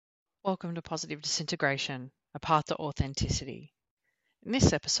Welcome to Positive Disintegration, a path to authenticity. In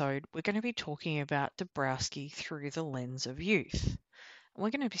this episode, we're going to be talking about Dabrowski through the lens of youth. And we're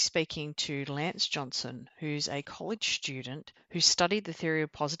going to be speaking to Lance Johnson, who's a college student who studied the theory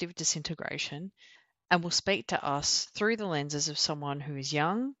of positive disintegration and will speak to us through the lenses of someone who is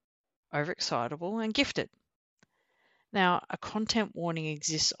young, overexcitable, and gifted. Now, a content warning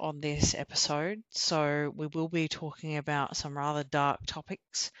exists on this episode, so we will be talking about some rather dark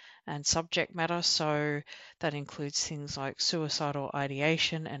topics and subject matter, so that includes things like suicidal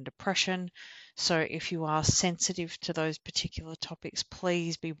ideation and depression. So if you are sensitive to those particular topics,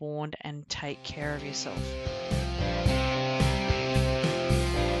 please be warned and take care of yourself.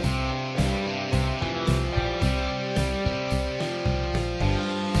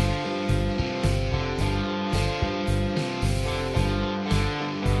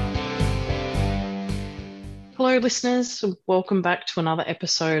 Hello, listeners. Welcome back to another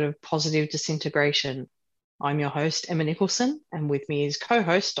episode of Positive Disintegration. I'm your host, Emma Nicholson, and with me is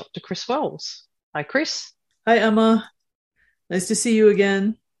co-host Dr. Chris Wells. Hi, Chris. Hi, Emma. Nice to see you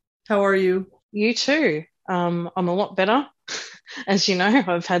again. How are you? You too. I'm a lot better. As you know,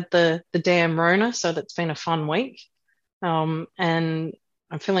 I've had the damn Rona, so that's been a fun week. And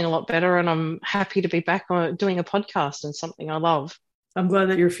I'm feeling a lot better, and I'm happy to be back on doing a podcast and something I love. I'm glad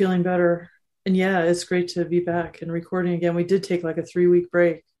that you're feeling better. And yeah, it's great to be back and recording again. We did take like a 3-week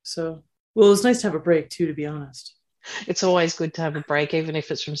break. So, well, it was nice to have a break too, to be honest. It's always good to have a break, even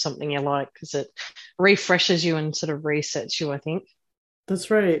if it's from something you like, because it refreshes you and sort of resets you, I think. That's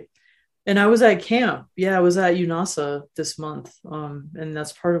right. And I was at camp. Yeah, I was at UNASA this month. And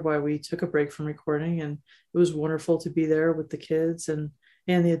that's part of why we took a break from recording. And it was wonderful to be there with the kids and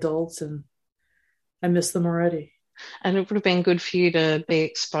the adults. And I miss them already. And it would have been good for you to be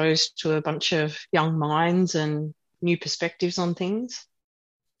exposed to a bunch of young minds and new perspectives on things.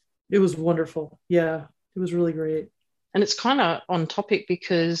 It was wonderful. Yeah, it was really great. And it's kind of on topic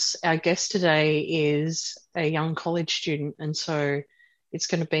because our guest today is a young college student. And so it's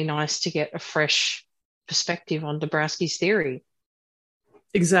going to be nice to get a fresh perspective on Dabrowski's theory.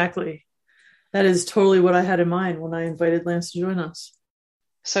 Exactly. That is totally what I had in mind when I invited Lance to join us.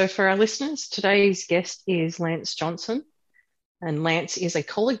 So for our listeners, today's guest is Lance Johnson, and Lance is a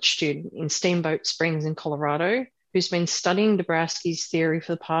college student in Steamboat Springs in Colorado who's been studying Dabrowski's theory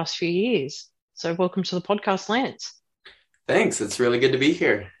for the past few years. So welcome to the podcast, Lance. Thanks. It's really good to be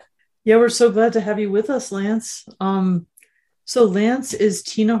here. Yeah, we're so glad to have you with us, Lance. So Lance is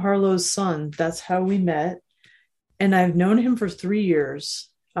Tina Harlow's son. That's how we met. And I've known him for 3 years.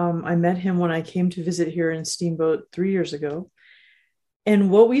 I met him when I came to visit here in Steamboat 3 years ago.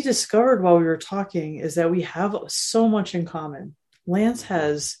 And what we discovered while we were talking is that we have so much in common. Lance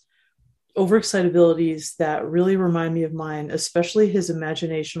has overexcitabilities that really remind me of mine, especially his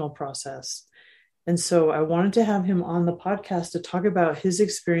imaginational process. And so I wanted to have him on the podcast to talk about his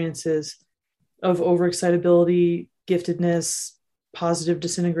experiences of overexcitability, giftedness, positive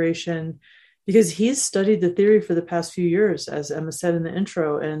disintegration, because he's studied the theory for the past few years, as Emma said in the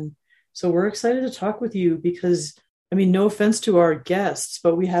intro. And so we're excited to talk with you because, I mean, no offense to our guests,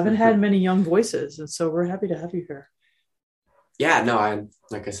 but we haven't had many young voices. And so we're happy to have you here. Yeah, no,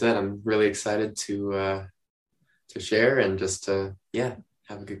 like I said, I'm really excited to share and just to,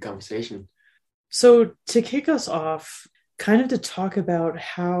 have a good conversation. So to kick us off, kind of to talk about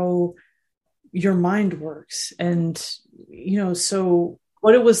how your mind works and, so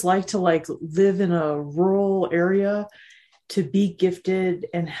what it was like to live in a rural area, to be gifted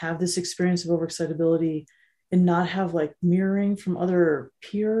and have this experience of overexcitability and not have mirroring from other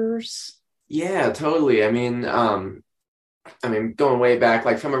peers. Yeah, totally. I mean, going way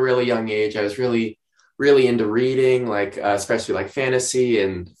back, from a really young age, I was really, really into reading, especially fantasy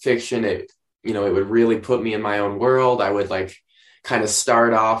and fiction. It would really put me in my own world. I would kind of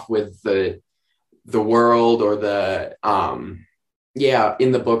start off with the world or the,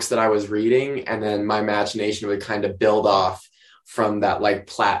 in the books that I was reading. And then my imagination would kind of build off from that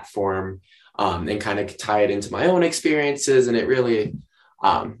platform. And kind of tie it into my own experiences. And it really,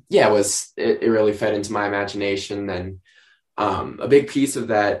 it really fed into my imagination. And a big piece of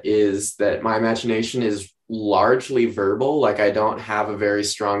that is that my imagination is largely verbal. I don't have a very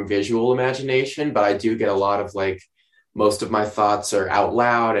strong visual imagination, but I do get a lot of most of my thoughts are out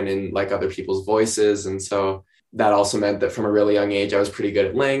loud and in other people's voices. And so that also meant that from a really young age, I was pretty good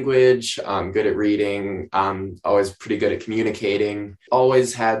at language, good at reading, always pretty good at communicating,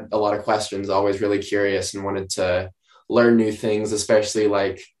 always had a lot of questions, always really curious and wanted to learn new things, especially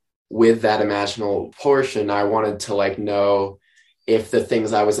with that imaginal portion. I wanted to know if the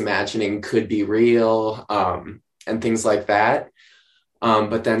things I was imagining could be real and things like that.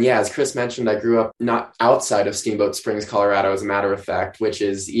 But then, yeah, as Chris mentioned, I grew up not outside of Steamboat Springs, Colorado, as a matter of fact, which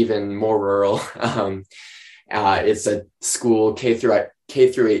is even more rural. It's a school, K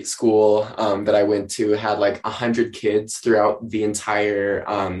through 8 school that I went to, had like 100 kids throughout the entire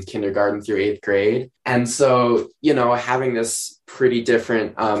kindergarten through 8th grade. And so, having this pretty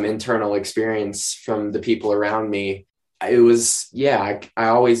different internal experience from the people around me, it was, I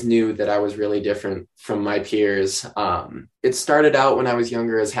always knew that I was really different from my peers. It started out when I was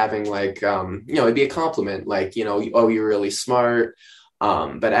younger as having like, it'd be a compliment, like, oh, you're really smart.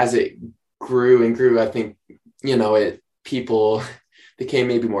 But as it grew and grew, I think, people became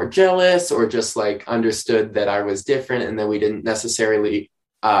maybe more jealous or just like understood that I was different and that we didn't necessarily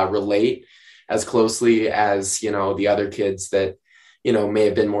relate as closely as, the other kids that, may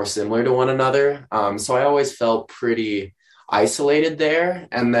have been more similar to one another. So I always felt pretty isolated there.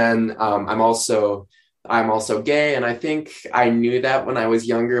 And then I'm also gay. And I think I knew that when I was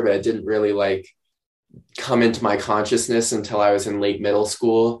younger, but it didn't really like come into my consciousness until I was in late middle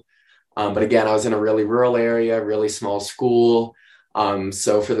school. But again, I was in a really rural area, really small school.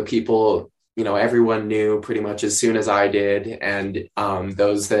 So for the people, everyone knew pretty much as soon as I did. And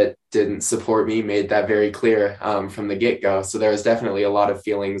those that didn't support me made that very clear from the get-go. So there was definitely a lot of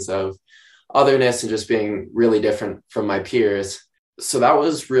feelings of otherness and just being really different from my peers. So that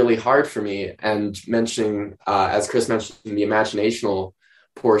was really hard for me. And mentioning, as Chris mentioned, the imaginational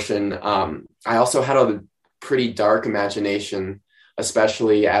portion, I also had a pretty dark imagination,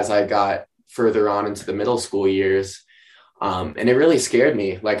 especially as I got further on into the middle school years. And it really scared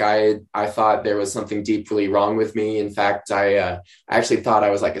me. Like I thought there was something deeply wrong with me. In fact, I actually thought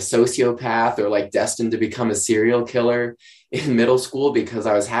I was like a sociopath or like destined to become a serial killer in middle school because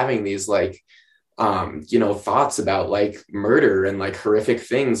I was having these like, thoughts about like murder and like horrific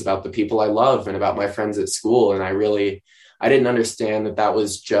things about the people I love and about my friends at school. And I didn't understand that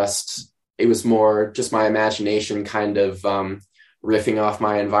was it was more just my imagination kind of riffing off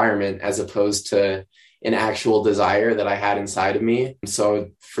my environment as opposed to an actual desire that I had inside of me. So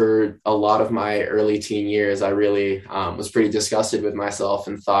for a lot of my early teen years, I really was pretty disgusted with myself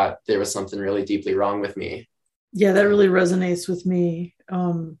and thought there was something really deeply wrong with me. Yeah, that really resonates with me.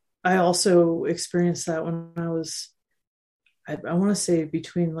 I also experienced that when I was, I want to say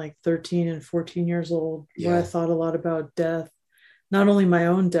between like 13 and 14 years old, where I thought a lot about death, not only my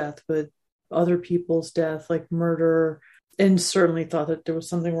own death, but other people's death, like murder, and certainly thought that there was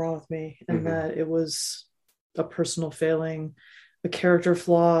something wrong with me and that it was a personal failing, a character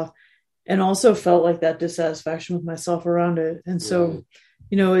flaw, and also felt like that dissatisfaction with myself around it. And so,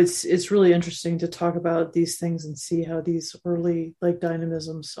 it's really interesting to talk about these things and see how these early like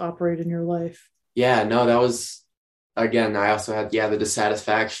dynamisms operate in your life. Yeah, no, that was, again, I also had, the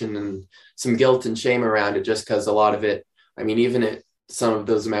dissatisfaction and some guilt and shame around it just because a lot of it, I mean, even some of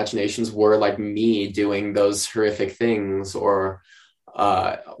those imaginations were like me doing those horrific things, or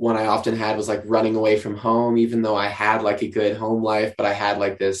one I often had was like running away from home, even though I had like a good home life, but I had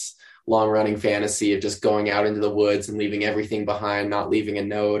like this long running fantasy of just going out into the woods and leaving everything behind, not leaving a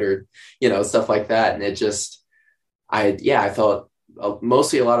note or, stuff like that. And it just, I felt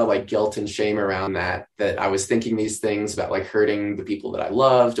mostly a lot of like guilt and shame around that I was thinking these things about like hurting the people that I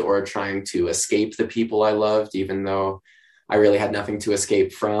loved or trying to escape the people I loved, even though I really had nothing to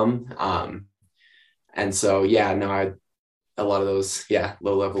escape from. And so, a lot of those,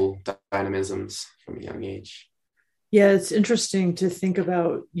 low level dynamisms from a young age. Yeah, it's interesting to think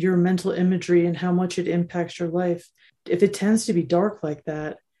about your mental imagery and how much it impacts your life. If it tends to be dark like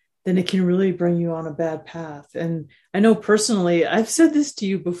that, then it can really bring you on a bad path. And I know personally, I've said this to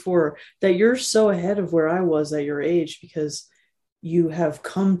you before, that you're so ahead of where I was at your age because you have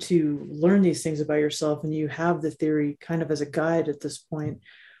come to learn these things about yourself and you have the theory kind of as a guide at this point.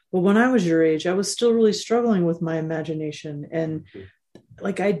 But when I was your age, I was still really struggling with my imagination. And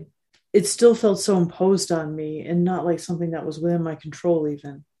like it still felt so imposed on me and not like something that was within my control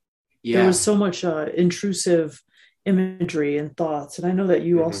even. There was so much intrusive imagery and thoughts. And I know that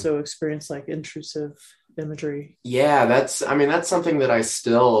you also experience like intrusive imagery. Yeah, that's something that I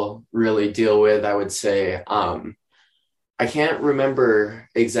still really deal with, I would say. I can't remember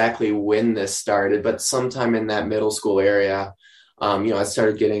exactly when this started, but sometime in that middle school area, I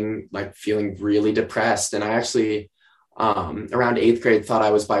started getting like feeling really depressed. And I actually, around 8th grade, thought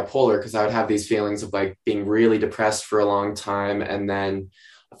I was bipolar because I would have these feelings of like being really depressed for a long time. And then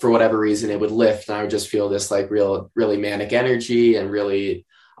for whatever reason, it would lift and I would just feel this like really manic energy and really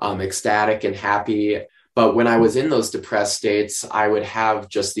ecstatic and happy. But when I was in those depressed states, I would have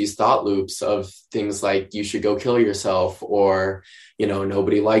just these thought loops of things like you should go kill yourself, or,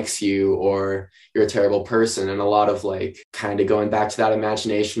 nobody likes you, or you're a terrible person. And a lot of like kind of going back to that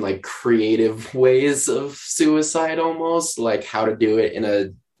imagination, like creative ways of suicide, almost like how to do it in a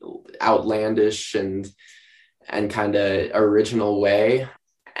outlandish and kind of original way.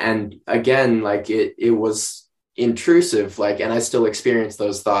 And again, like it was intrusive, like, and I still experience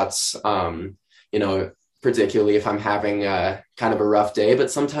those thoughts, particularly if I'm having a kind of a rough day,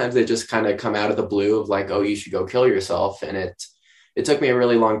 but sometimes they just kind of come out of the blue of like, oh, you should go kill yourself. And it took me a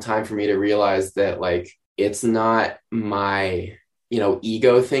really long time for me to realize that like, it's not my,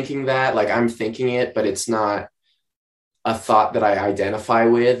 ego thinking that, like I'm thinking it, but it's not a thought that I identify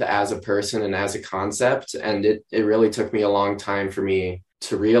with as a person and as a concept. And it really took me a long time for me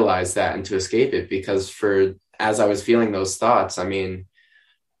to realize that and to escape it, because as I was feeling those thoughts, I mean,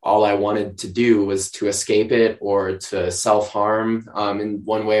 all I wanted to do was to escape it or to self-harm in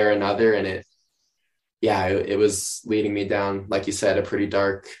one way or another. And it was leading me down, like you said, a pretty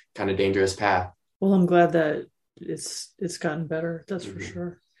dark, kind of dangerous path. Well, I'm glad that it's gotten better. That's for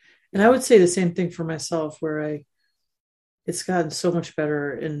sure. And I would say the same thing for myself, where it's gotten so much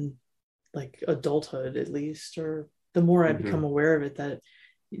better in like adulthood, at least, or the more I become aware of it, that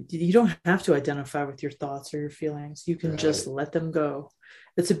you don't have to identify with your thoughts or your feelings. You can just let them go.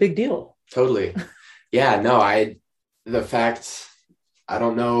 It's a big deal. Totally. Yeah, no, I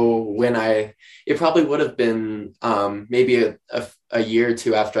don't know when it probably would have been maybe a year or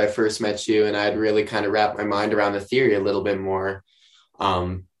two after I first met you, and I'd really kind of wrapped my mind around the theory a little bit more.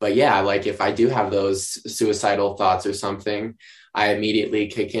 But yeah, like if I do have those suicidal thoughts or something, I immediately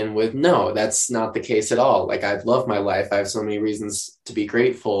kick in with, no, that's not the case at all. Like I love my life. I have so many reasons to be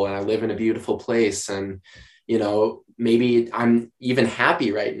grateful, and I live in a beautiful place. And, maybe I'm even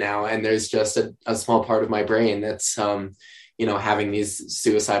happy right now. And there's just a small part of my brain that's, having these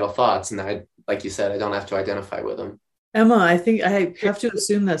suicidal thoughts. And like you said, I don't have to identify with them. Emma, I think I have to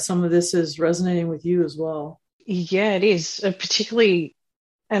assume that some of this is resonating with you as well. Yeah, it is, particularly,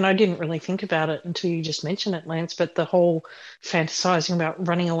 and I didn't really think about it until you just mentioned it, Lance, but the whole fantasizing about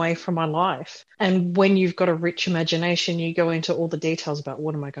running away from my life. And when you've got a rich imagination, you go into all the details about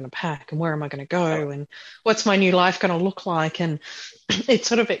what am I going to pack and where am I going to go and what's my new life going to look like. And it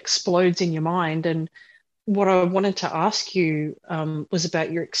sort of explodes in your mind. And what I wanted to ask you was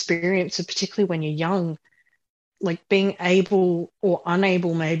about your experience, particularly when you're young, like being able or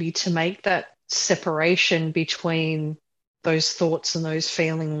unable maybe to make that separation between those thoughts and those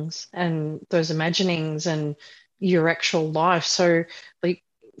feelings and those imaginings and your actual life. So like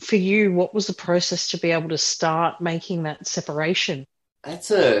for you, what was the process to be able to start making that separation? That's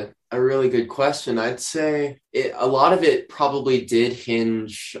a really good question. I'd say a lot of it probably did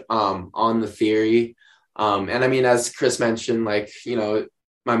hinge on the theory. And I mean, as Chris mentioned, like,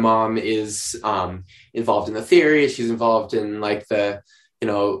 my mom is involved in the theory. She's involved in like the,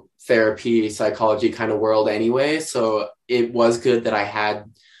 therapy, psychology kind of world anyway. So it was good that I had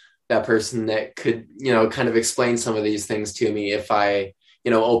that person that could, kind of explain some of these things to me if I,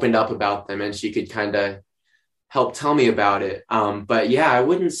 opened up about them, and she could kind of help tell me about it. But yeah, I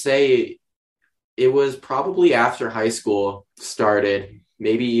wouldn't say it was probably after high school started,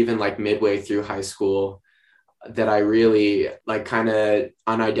 maybe even like midway through high school, that I really like kind of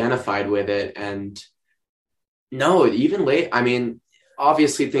unidentified with it. And no, even late, I mean,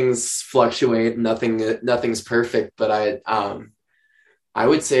 obviously things fluctuate, nothing's perfect, but I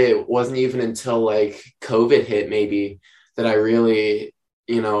would say it wasn't even until like COVID hit maybe that I really,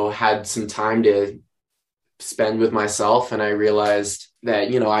 had some time to spend with myself. And I realized that,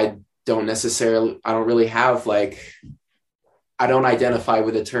 I don't really have like, I don't identify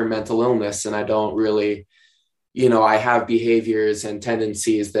with the term mental illness, and I don't really, I have behaviors and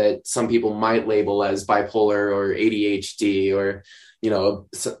tendencies that some people might label as bipolar or ADHD or,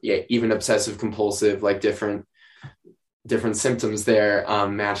 even obsessive compulsive, like different symptoms there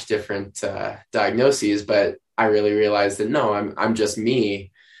match different diagnoses. But I really realized that no, I'm just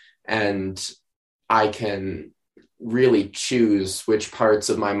me, and I can really choose which parts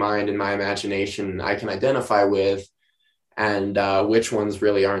of my mind and my imagination I can identify with, and which ones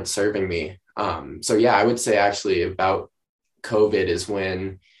really aren't serving me. So yeah, I would say actually about COVID is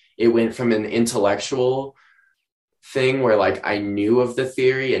when it went from an intellectual thing where like I knew of the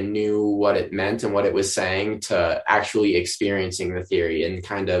theory and knew what it meant and what it was saying, to actually experiencing the theory and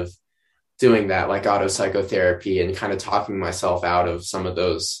kind of doing that like auto psychotherapy and kind of talking myself out of some of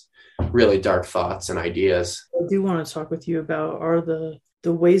those really dark thoughts and ideas. I do want to talk with you about are the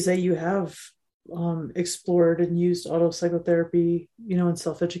ways that you have explored and used auto psychotherapy, and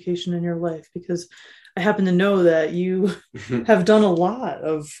self-education in your life, because I happen to know that you have done a lot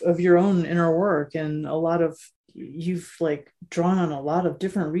of your own inner work, and you've like drawn on a lot of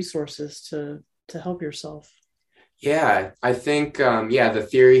different resources to help yourself. Yeah, I think, the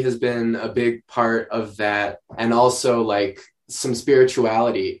theory has been a big part of that. And also, like, some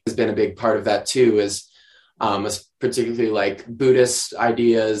spirituality has been a big part of that too, particularly like Buddhist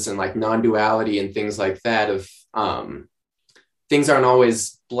ideas and like non-duality and things like that of things aren't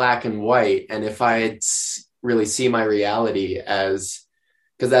always black and white. And if really see my reality as,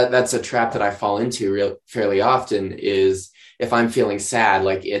 because that's a trap that I fall into fairly often, is if I'm feeling sad,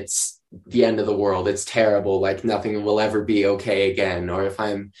 like it's the end of the world, it's terrible, like nothing will ever be okay again. Or if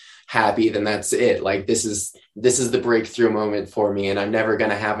I'm happy, then that's it, like this is the breakthrough moment for me, and I'm never going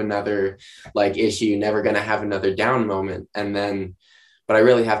to have another like issue, never going to have another down moment. But I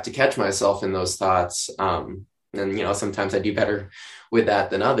really have to catch myself in those thoughts, and sometimes I do better with that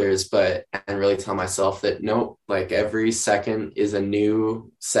than others, and really tell myself that no, like every second is a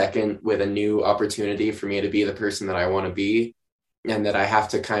new second with a new opportunity for me to be the person that I want to be, and that I have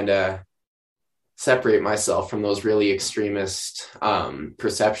to kind of separate myself from those really extremist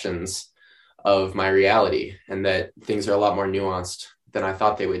perceptions of my reality, and that things are a lot more nuanced than I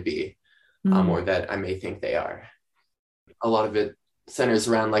thought they would be, or that I may think they are. A lot of it centers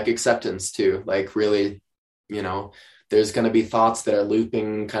around like acceptance too, like really, there's going to be thoughts that are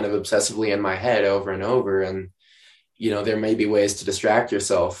looping kind of obsessively in my head over and over, and there may be ways to distract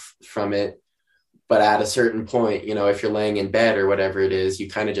yourself from it. But at a certain point, if you're laying in bed or whatever it is, you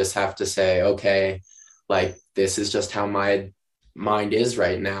kind of just have to say, okay, like this is just how my mind is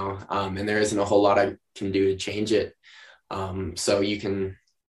right now. And there isn't a whole lot I can do to change it. So you can,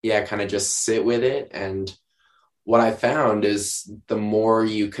 kind of just sit with it. And what I found is the more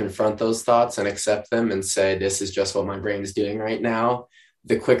you confront those thoughts and accept them and say, this is just what my brain is doing right now,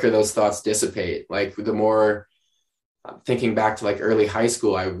 the quicker those thoughts dissipate. Like the more, thinking back to like early high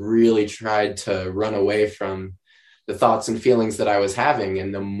school, I really tried to run away from the thoughts and feelings that I was having.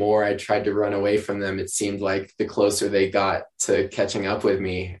 And the more I tried to run away from them, it seemed like the closer they got to catching up with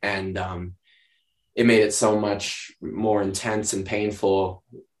me. And it made it so much more intense and painful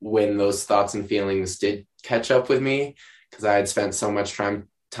when those thoughts and feelings did catch up with me, because I had spent so much time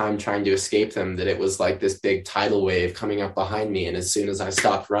trying to escape them that it was like this big tidal wave coming up behind me. And as soon as I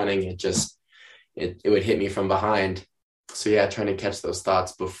stopped running, it would hit me from behind. So trying to catch those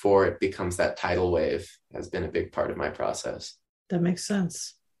thoughts before it becomes that tidal wave has been a big part of my process. That makes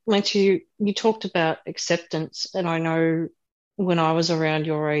sense. Lance, you talked about acceptance, and I know when I was around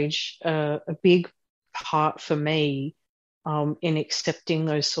your age, a big part for me in accepting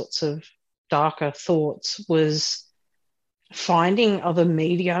those sorts of darker thoughts was finding other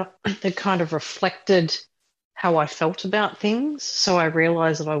media that kind of reflected how I felt about things. So I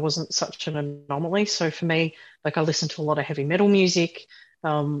realized that I wasn't such an anomaly. So for me, like I listen to a lot of heavy metal music,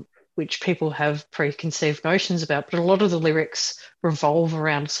 which people have preconceived notions about, but a lot of the lyrics revolve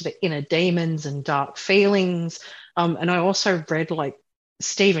around sort of inner demons and dark feelings. And I also read like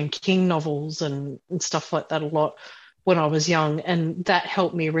Stephen King novels and stuff like that a lot when I was young. And that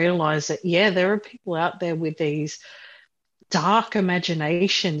helped me realize that, there are people out there with these dark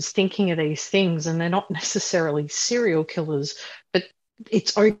imaginations thinking of these things, and they're not necessarily serial killers, but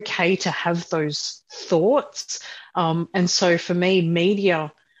it's okay to have those thoughts. And so for me,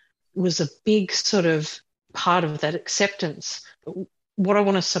 media was a big sort of part of that acceptance. What I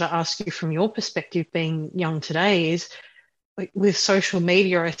want to sort of ask you from your perspective, being young today, is like with social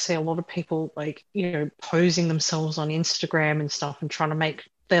media, I see a lot of people like, posing themselves on Instagram and stuff and trying to make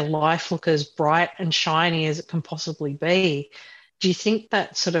their life look as bright and shiny as it can possibly be. Do you think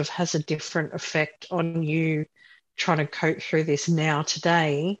that sort of has a different effect on you trying to cope through this now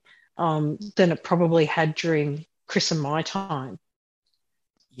today than it probably had during Chris and my time?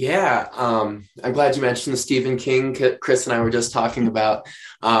 Yeah, I'm glad you mentioned the Stephen King. Chris and I were just talking about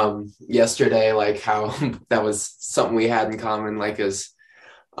yesterday, like how that was something we had in common, like as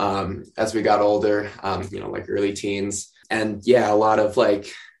we got older, like early teens. And a lot of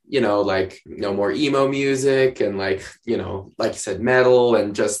like, like no more emo music and like, like you said, metal,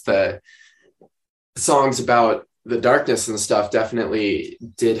 and just the songs about the darkness and stuff definitely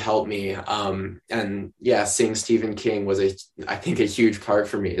did help me. And seeing Stephen King was I think a huge part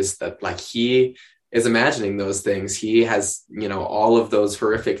for me, is that like he is imagining those things. He has, all of those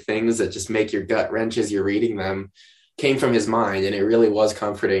horrific things that just make your gut wrench as you're reading them came from his mind. And it really was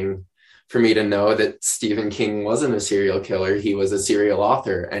comforting for me to know that Stephen King wasn't a serial killer. He was a serial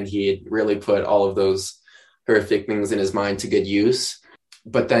author, and he had really put all of those horrific things in his mind to good use.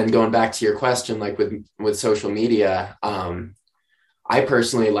 But then going back to your question, like with social media, I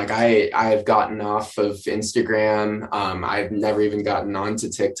personally, like, I've gotten off of Instagram. I've never even gotten onto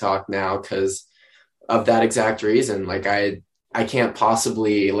TikTok now because of that exact reason. Like, I can't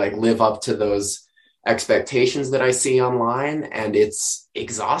possibly like live up to those expectations that I see online, and it's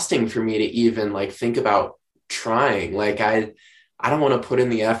exhausting for me to even like think about trying. Like, I don't want to put in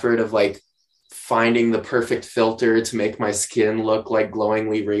the effort of like finding the perfect filter to make my skin look like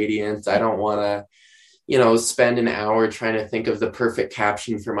glowingly radiant. I don't want to, spend an hour trying to think of the perfect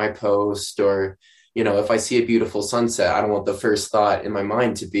caption for my post. Or, if I see a beautiful sunset, I don't want the first thought in my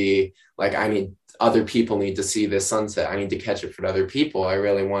mind to be like, other people need to see this sunset. I need to catch it for other people. I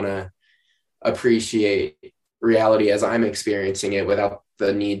really want to appreciate reality as I'm experiencing it without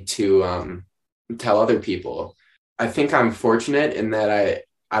the need to tell other people. I think I'm fortunate in that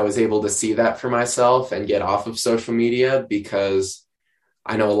I was able to see that for myself and get off of social media, because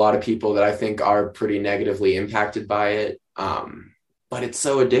I know a lot of people that I think are pretty negatively impacted by it. But it's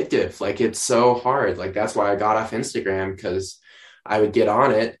so addictive. Like, it's so hard. Like, that's why I got off Instagram, because I would get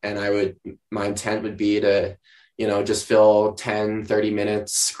on it and my intent would be to, just fill 10, 30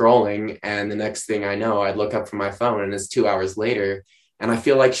 minutes scrolling. And the next thing I know, I'd look up from my phone and it's 2 hours later and I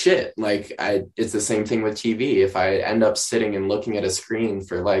feel like shit. Like, it's the same thing with TV. If I end up sitting and looking at a screen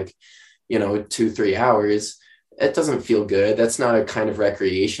for like, 2, 3 hours, it doesn't feel good. That's not a kind of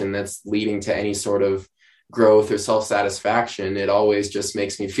recreation that's leading to any sort of growth or self-satisfaction. It always just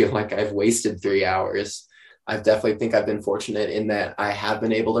makes me feel like I've wasted 3 hours. I definitely think I've been fortunate in that I have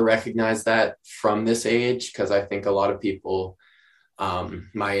been able to recognize that from this age, because I think a lot of people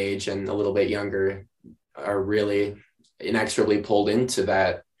my age and a little bit younger are really inexorably pulled into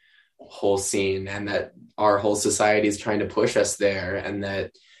that whole scene, and that our whole society is trying to push us there, and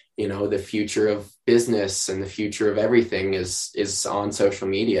that the future of business and the future of everything is on social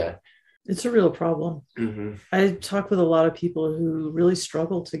media. It's a real problem. Mm-hmm. I talk with a lot of people who really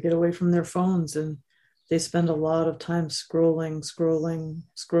struggle to get away from their phones, and they spend a lot of time scrolling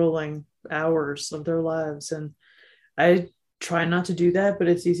hours of their lives. And I try not to do that, but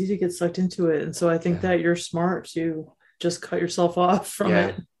it's easy to get sucked into it. And so I think that you're smart to just cut yourself off from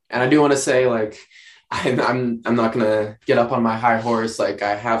it. And I do want to say, like, I'm not going to get up on my high horse. Like,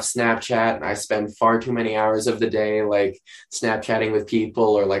 I have Snapchat and I spend far too many hours of the day, like, Snapchatting with people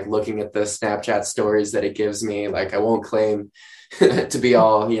or like looking at the Snapchat stories that it gives me. Like, I won't claim to be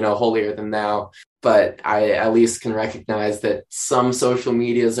all, holier than thou, but I at least can recognize that some social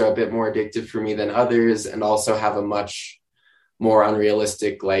medias are a bit more addictive for me than others, and also have a much more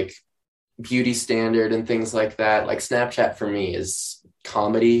unrealistic, like, beauty standard and things like that. Like, Snapchat for me is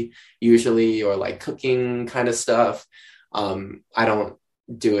comedy usually, or like cooking kind of stuff. I don't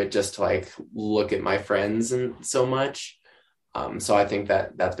do it just to like look at my friends and so much. So I think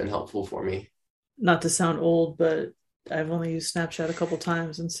that that's been helpful for me. Not to sound old, but I've only used Snapchat a couple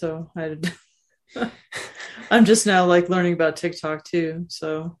times, and so I'm just now like learning about TikTok too.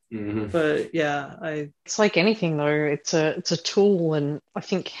 So, but yeah, it's like anything though. It's a tool, and I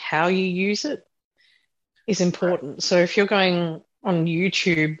think how you use it is important. So if you're going on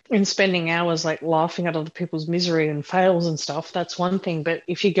YouTube and spending hours like laughing at other people's misery and fails and stuff, that's one thing. But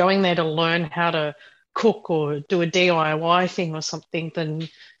if you're going there to learn how to cook or do a DIY thing or something, then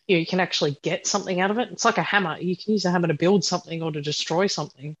you can actually get something out of it. It's like a hammer. You can use a hammer to build something or to destroy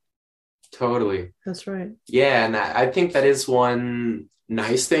something. Totally. That's right. Yeah, and I think that is one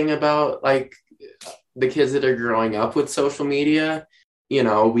nice thing about like the kids that are growing up with social media.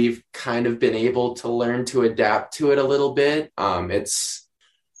 We've kind of been able to learn to adapt to it a little bit. It's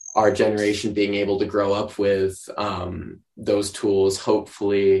our generation being able to grow up with those tools.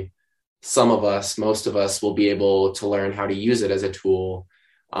 Hopefully, most of us will be able to learn how to use it as a tool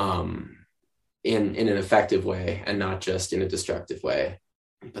in an effective way and not just in a destructive way.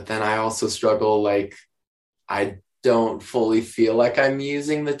 But then I also struggle, like, I don't fully feel like I'm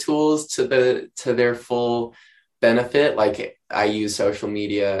using the tools to their full benefit. Like, I use social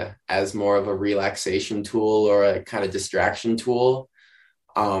media as more of a relaxation tool or a kind of distraction tool.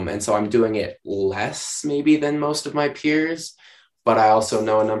 And so I'm doing it less maybe than most of my peers, but I also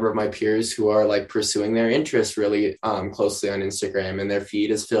know a number of my peers who are like pursuing their interests really closely on Instagram, and their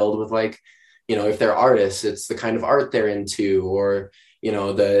feed is filled with like, if they're artists, it's the kind of art they're into, or,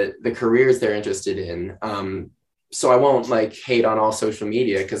 the careers they're interested in. So I won't like hate on all social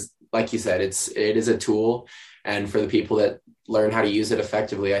media, because like you said, it is a tool. And for the people that learn how to use it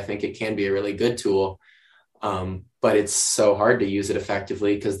effectively, I think it can be a really good tool. But it's so hard to use it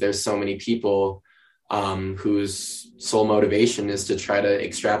effectively because there's so many people whose sole motivation is to try to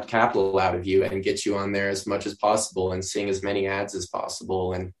extract capital out of you and get you on there as much as possible and seeing as many ads as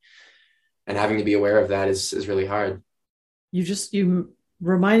possible. And having to be aware of that is really hard. You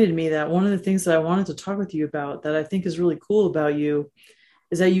reminded me that one of the things that I wanted to talk with you about that I think is really cool about you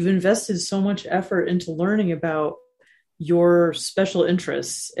is that you've invested so much effort into learning about your special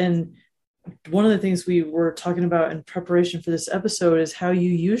interests. And one of the things we were talking about in preparation for this episode is how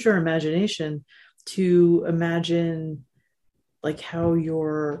you use your imagination to imagine like how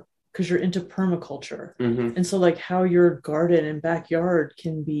because you're into permaculture. Mm-hmm. And so like how your garden and backyard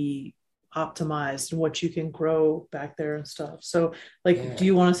can be optimized and what you can grow back there and stuff. So like, do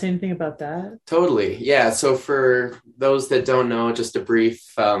you want to say anything about that? Totally. Yeah. So for those that don't know, just a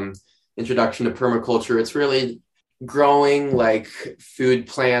brief introduction to permaculture. It's really growing like food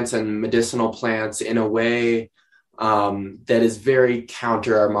plants and medicinal plants in a way that is very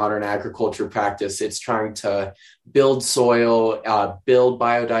counter our modern agriculture practice. It's trying to build soil, build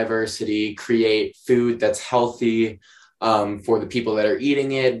biodiversity, create food that's healthy for the people that are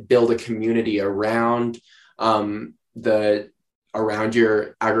eating it, build a community around around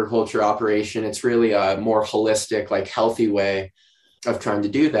your agriculture operation. It's really a more holistic, like healthy way of trying to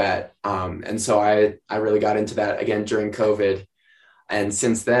do that. And so I really got into that again during COVID. And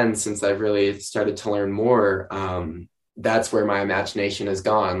since then, since I've really started to learn more, that's where my imagination has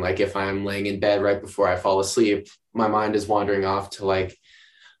gone. Like if I'm laying in bed right before I fall asleep, my mind is wandering off to like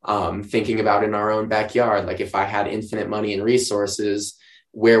thinking about in our own backyard. Like if I had infinite money and resources,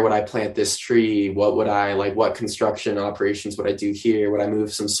 where would I plant this tree? What construction operations would I do here? Would I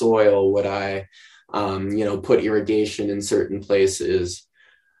move some soil? Would I, put irrigation in certain places?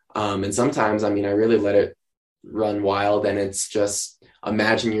 And sometimes, I really let it run wild, and it's just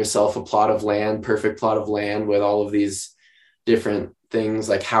imagine yourself a perfect plot of land with all of these different things.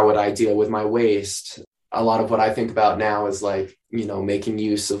 Like, how would I deal with my waste? A lot of what I think about now is like, making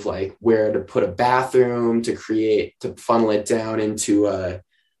use of like where to put a bathroom to funnel it down into a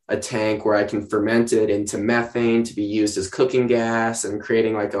tank where I can ferment it into methane to be used as cooking gas, and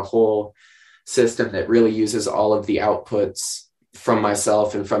creating like a whole system that really uses all of the outputs from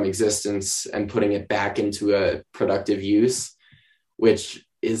myself and from existence and putting it back into a productive use, which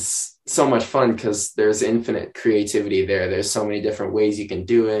is so much fun because there's infinite creativity there. There's so many different ways you can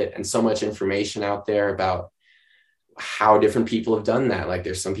do it, and so much information out there about how different people have done that. Like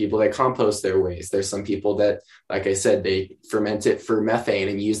there's some people that compost their waste. There's some people that, like I said, they ferment it for methane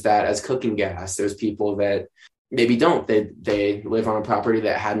and use that as cooking gas. There's people that maybe don't. They live on a property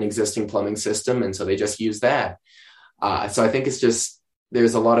that had an existing plumbing system, and so they just use that. So I think it's just,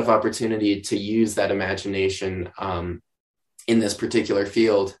 there's a lot of opportunity to use that imagination in this particular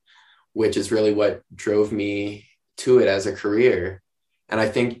field, which is really what drove me to it as a career. And I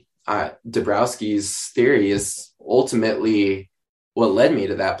think Dabrowski's theory is ultimately what led me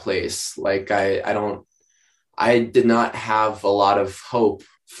to that place. Like I did not have a lot of hope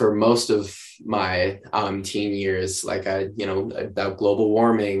for most of my teen years, like about global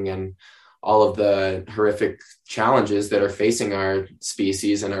warming and all of the horrific challenges that are facing our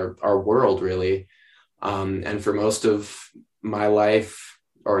species and our world, really. And for most of my life,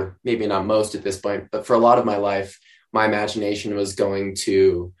 or maybe not most at this point, but for a lot of my life, my imagination was going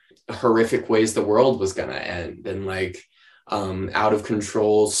to horrific ways the world was going to end, and like out of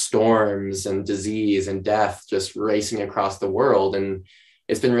control storms and disease and death just racing across the world. And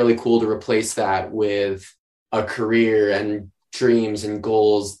it's been really cool to replace that with a career and dreams and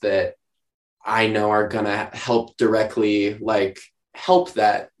goals that I know are going to help directly, like help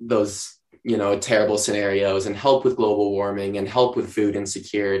those terrible scenarios, and help with global warming, and help with food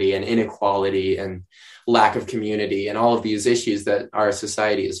insecurity and inequality and lack of community and all of these issues that our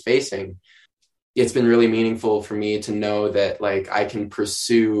society is facing. It's been really meaningful for me to know that like I can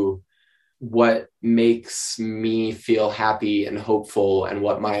pursue what makes me feel happy and hopeful and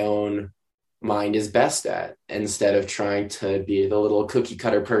what my own mind is best at, instead of trying to be the little cookie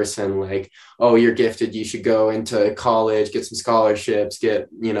cutter person like, oh, you're gifted, you should go into college, get some scholarships, get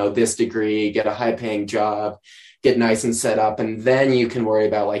this degree, get a high paying job, get nice and set up, and then you can worry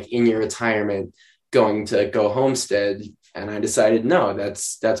about like in your retirement going to go homestead. And I decided, no,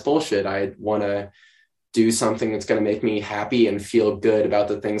 that's bullshit. I want to do something that's going to make me happy and feel good about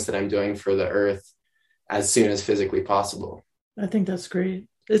the things that I'm doing for the earth as soon as physically possible. I think that's great.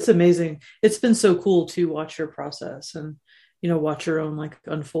 It's amazing. It's been so cool to watch your process and, watch your own like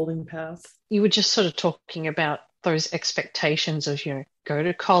unfolding path. You were just sort of talking about those expectations of, go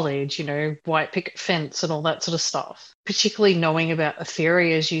to college, white picket fence and all that sort of stuff, particularly knowing about a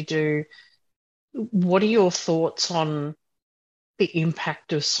theory as you do. What are your thoughts on the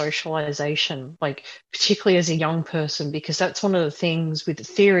impact of socialization, like particularly as a young person, because that's one of the things with the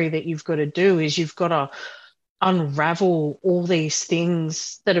theory that you've got to do is you've got to unravel all these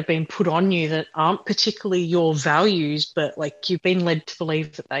things that have been put on you that aren't particularly your values, but like you've been led to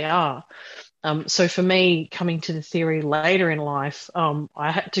believe that they are. So for me, coming to the theory later in life,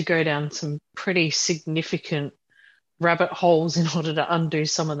 I had to go down some pretty significant rabbit holes in order to undo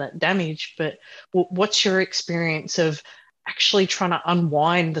some of that damage. But what's your experience of actually trying to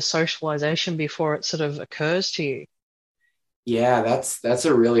unwind the socialization before it sort of occurs to you? Yeah, that's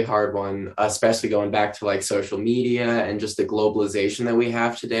a really hard one, especially going back to like social media and just the globalization that we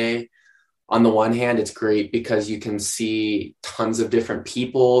have today. On the one hand, it's great because you can see tons of different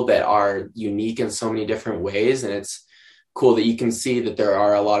people that are unique in so many different ways. And it's cool that you can see that there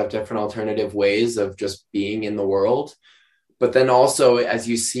are a lot of different alternative ways of just being in the world. But then also, as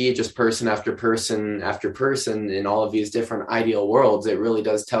you see just person after person after person in all of these different ideal worlds, it really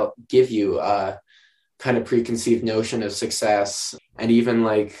does give you a kind of preconceived notion of success. And even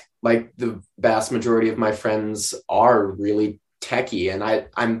like the vast majority of my friends are really techie, and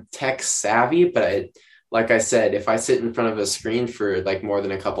I'm tech savvy, but like I said, if I sit in front of a screen for like more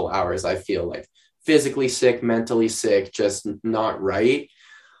than a couple hours, I feel like physically sick, mentally sick, just not right.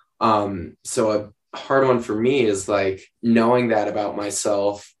 So a hard one for me is like knowing that about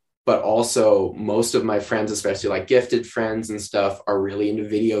myself, but also most of my friends, especially like gifted friends and stuff, are really into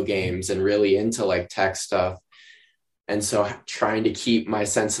video games and really into like tech stuff. And so trying to keep my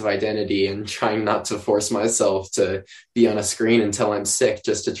sense of identity and trying not to force myself to be on a screen until I'm sick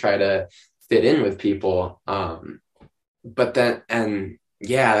just to try to fit in with people. But then, and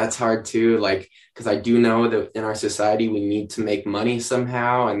yeah, that's hard too. Like, because I do know that in our society, we need to make money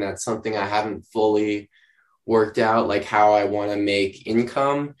somehow. And that's something I haven't fully worked out, like how I want to make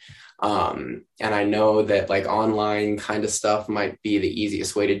income. And I know that like online kind of stuff might be the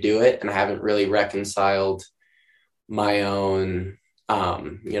easiest way to do it. And I haven't really reconciled my own,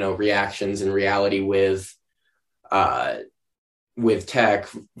 reactions and reality with tech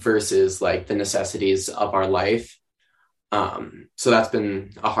versus like the necessities of our life. So that's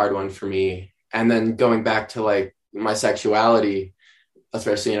been a hard one for me. And then going back to like my sexuality,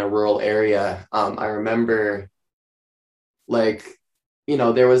 especially in a rural area, I remember like,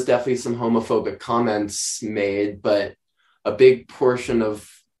 there was definitely some homophobic comments made, but a big portion of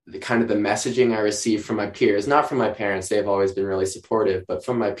the kind of the messaging I received from my peers, not from my parents, they've always been really supportive, but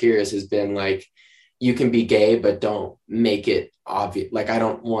from my peers has been like, you can be gay, but don't make it obvious. Like, I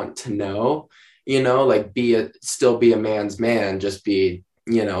don't want to know, like still be a man's man, just be,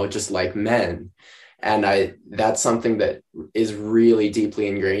 just like men. And that's something that is really deeply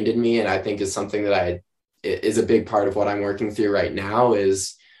ingrained in me. And I think is something that is a big part of what I'm working through right now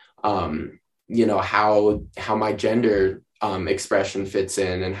is, how my gender expression fits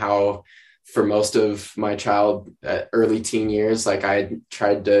in, and how for most of my early teen years, like I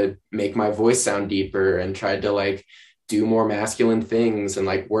tried to make my voice sound deeper and tried to like do more masculine things and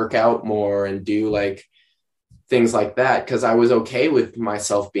like work out more and do like things like that. Cause I was okay with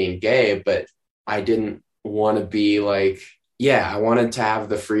myself being gay, but I didn't want to be like, I wanted to have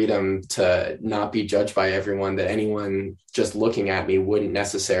the freedom to not be judged by everyone, that anyone just looking at me wouldn't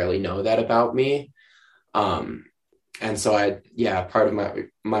necessarily know that about me. And so part of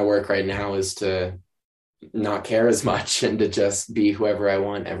my work right now is to not care as much and to just be whoever I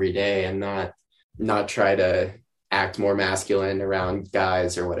want every day and not try to act more masculine around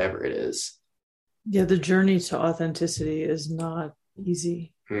guys or whatever it is. Yeah, the journey to authenticity is not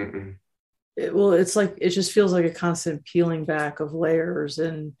easy. Mm-mm. It's like, it just feels like a constant peeling back of layers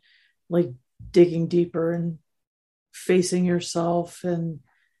and like digging deeper and facing yourself and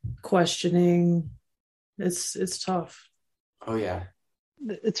questioning. It's tough. Oh yeah.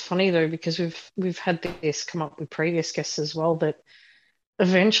 It's funny though, because we've had this come up with previous guests as well, that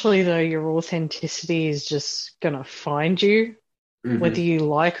eventually though your authenticity is just gonna find you, whether you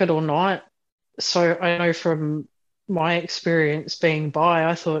like it or not. So I know from my experience being bi,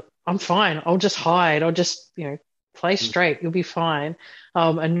 I thought, I'm fine. I'll just hide. I'll just, play straight. You'll be fine.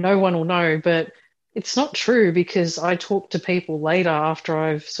 And no one will know. But it's not true, because I talk to people later after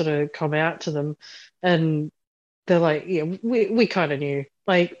I've sort of come out to them, and they're like, yeah, we kind of knew.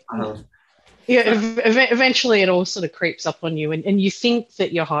 Like, eventually it all sort of creeps up on you, and you think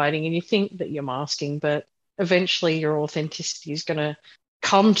that you're hiding and you think that you're masking, but eventually your authenticity is going to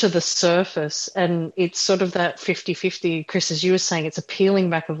come to the surface. And it's sort of that 50-50, Chris, as you were saying, it's a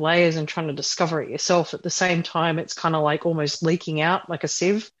peeling back of layers and trying to discover it yourself. At the same time, it's kind of like almost leaking out like a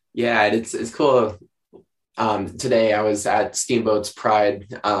sieve. Yeah, it's cool. Today I was at Steamboat's Pride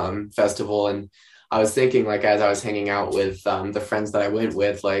Festival, and I was thinking, like, as I was hanging out with the friends that I went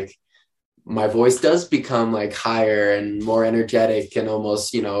with, like, my voice does become like higher and more energetic and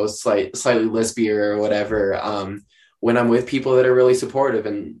almost, slightly lispier or whatever. When I'm with people that are really supportive,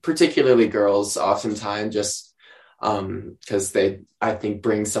 and particularly girls, oftentimes, just because they, I think,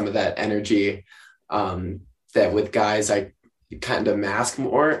 bring some of that energy that with guys I kind of mask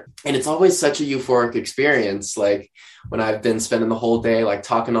more. And it's always such a euphoric experience. Like when I've been spending the whole day like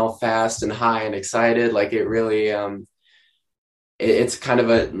talking all fast and high and excited, like it really it's kind of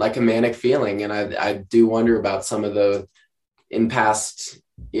a manic feeling. And I do wonder about some of the in past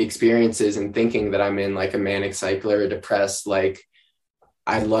experiences and thinking that I'm in like a manic cycle or depressed. Like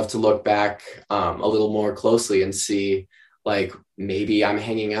I'd love to look back a little more closely and see like maybe I'm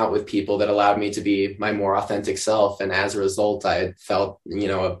hanging out with people that allowed me to be my more authentic self. And as a result, I felt,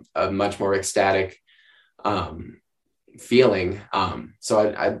 a much more ecstatic feeling.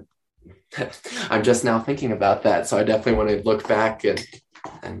 So I'm just now thinking about that. So I definitely want to look back and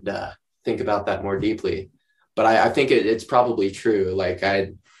think about that more deeply. But I think it's probably true. Like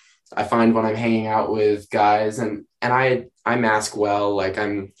I find when I'm hanging out with guys and I mask well, like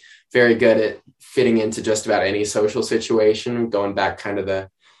I'm very good at fitting into just about any social situation, going back kind of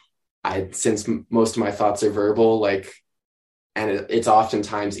since most of my thoughts are verbal, like, and it's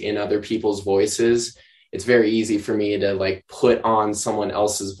oftentimes in other people's voices. It's very easy for me to like put on someone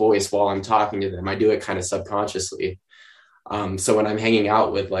else's voice while I'm talking to them. I do it kind of subconsciously. So when I'm hanging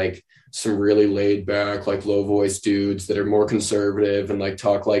out with like some really laid back, like low voice dudes that are more conservative and like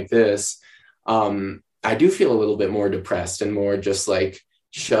talk like this, I do feel a little bit more depressed and more just like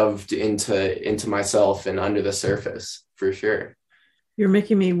shoved into myself and under the surface, for sure. You're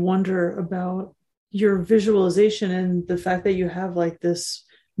making me wonder about your visualization and the fact that you have like this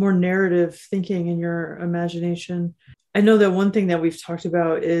more narrative thinking in your imagination. I know that one thing that we've talked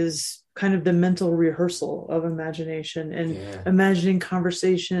about is kind of the mental rehearsal of imagination and imagining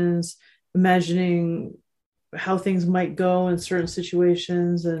conversations, imagining how things might go in certain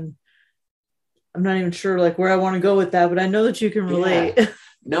situations. And I'm not even sure like where I want to go with that, but I know that you can relate. Yeah.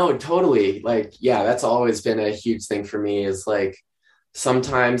 No, totally. Like, yeah, that's always been a huge thing for me is like,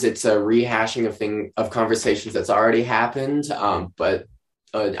 sometimes it's a rehashing of conversations that's already happened. But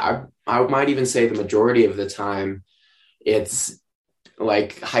I might even say the majority of the time it's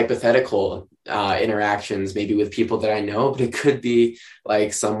like hypothetical interactions, maybe with people that I know, but it could be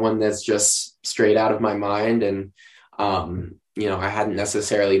like someone that's just straight out of my mind. And, I hadn't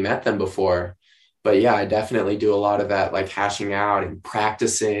necessarily met them before. But yeah, I definitely do a lot of that, like hashing out and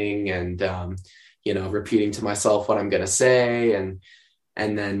practicing and, repeating to myself what I'm going to say. And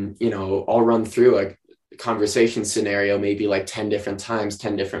then, I'll run through a conversation scenario, maybe like 10 different times,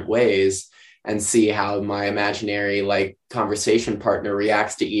 10 different ways, and see how my imaginary like conversation partner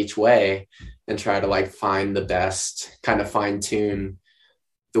reacts to each way and try to like find the best, kind of fine tune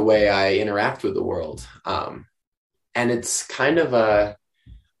the way I interact with the world. And it's kind of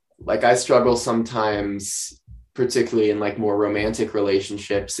like I struggle sometimes, particularly in like more romantic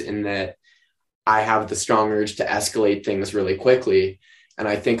relationships, in that I have the strong urge to escalate things really quickly. And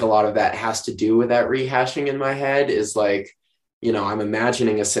I think a lot of that has to do with that rehashing in my head is like, I'm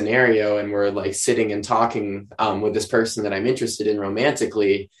imagining a scenario and we're like sitting and talking with this person that I'm interested in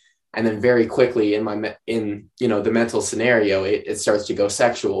romantically. And then very quickly in the mental scenario, it starts to go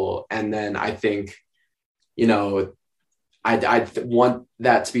sexual. And then I think, I want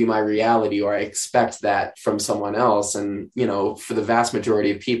that to be my reality, or I expect that from someone else. And, for the vast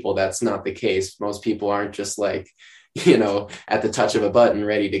majority of people, that's not the case. Most people aren't just like, at the touch of a button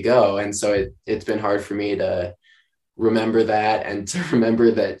ready to go. And so it's been hard for me to remember that and to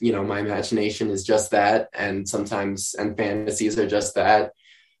remember that, my imagination is just that. And sometimes, and fantasies are just that.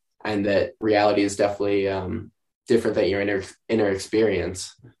 And that reality is definitely different than your inner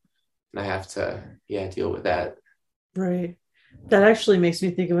experience. And I have to, deal with that. Right. That actually makes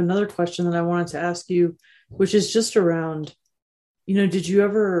me think of another question that I wanted to ask you, which is just around, did you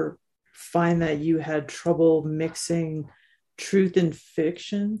ever find that you had trouble mixing truth and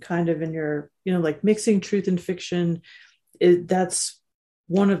fiction kind of in your, like mixing truth and fiction? That's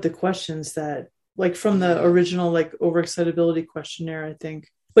one of the questions that like from the original, like overexcitability questionnaire, I think.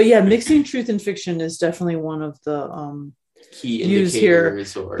 But yeah, mixing truth and fiction is definitely one of the key indicators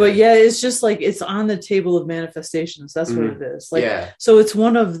here. But yeah, it's just like it's on the table of manifestations. That's what it is. Like, so it's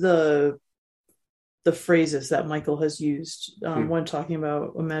one of the phrases that Michael has used when talking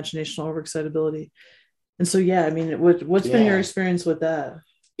about imaginational overexcitability. And so, yeah, I mean, what's been your experience with that?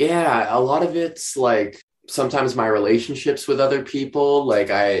 Yeah, a lot of it's like sometimes my relationships with other people,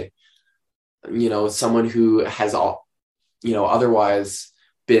 like someone who has otherwise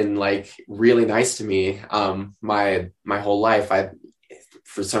been like really nice to me my whole life. I,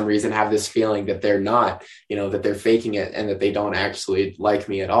 for some reason, have this feeling that they're not, that they're faking it and that they don't actually like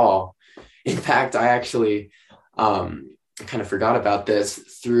me at all. In fact, I actually kind of forgot about this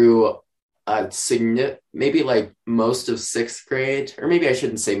through maybe like most of sixth grade, or maybe I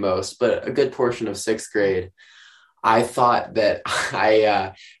shouldn't say most, but a good portion of sixth grade. I thought that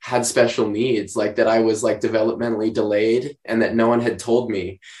I had special needs, like that I was like developmentally delayed and that no one had told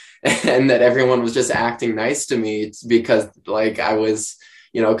me and that everyone was just acting nice to me because like I was,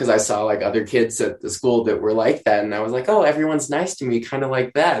 because I saw like other kids at the school that were like that. And I was like, oh, everyone's nice to me, kind of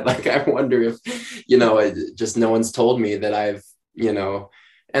like that. Like, I wonder if, just no one's told me that I've,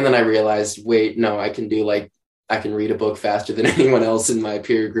 and then I realized, wait, no, I can read a book faster than anyone else in my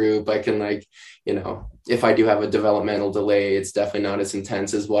peer group. I can like, if I do have a developmental delay, it's definitely not as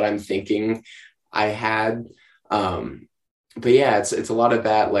intense as what I'm thinking I had. But yeah, it's a lot of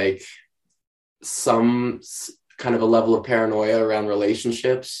that, like some kind of a level of paranoia around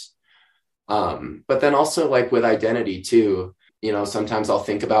relationships. But then also like with identity too, sometimes I'll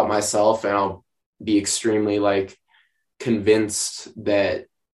think about myself and I'll be extremely like convinced that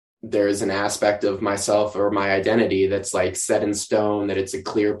there's an aspect of myself or my identity that's like set in stone, that it's a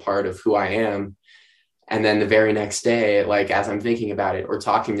clear part of who I am. And then the very next day, like as I'm thinking about it or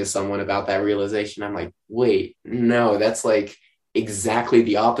talking to someone about that realization, I'm like, wait, no, that's like exactly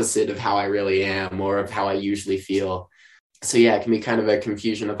the opposite of how I really am or of how I usually feel. So yeah, it can be kind of a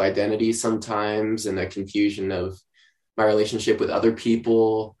confusion of identity sometimes and a confusion of my relationship with other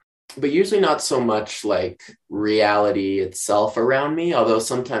people, but usually not so much like reality itself around me, although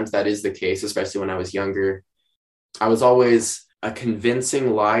sometimes that is the case, especially when I was younger. I was always a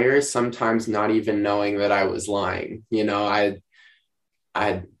convincing liar, sometimes not even knowing that I was lying. I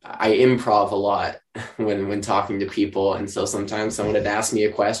improv a lot when talking to people. And so sometimes someone would ask me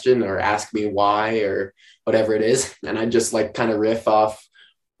a question or ask me why or whatever it is. And I just like kind of riff off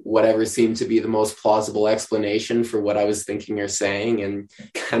whatever seemed to be the most plausible explanation for what I was thinking or saying, and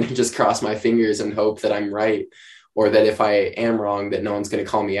kind of just cross my fingers and hope that I'm right, or that if I am wrong, that no one's going to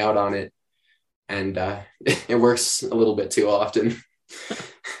call me out on it. And it works a little bit too often.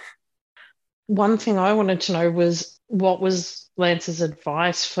 One thing I wanted to know was, what was Lance's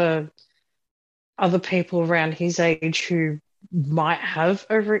advice for other people around his age who might have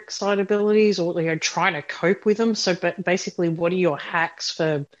overexcitabilities or trying to cope with them? So basically, what are your hacks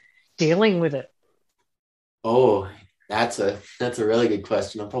for dealing with it? Oh, that's a really good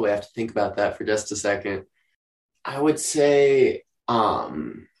question. I'll probably have to think about that for just a second. I would say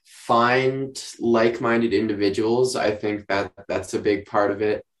find like-minded individuals. I think that's a big part of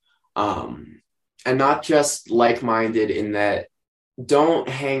it. And not just like-minded in that, don't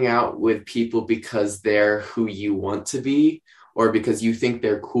hang out with people because they're who you want to be or because you think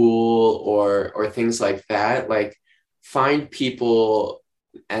they're cool or things like that. Like, find people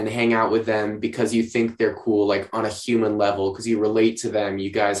and hang out with them because you think they're cool, like on a human level, because you relate to them.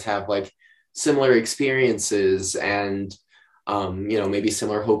 You guys have like similar experiences and maybe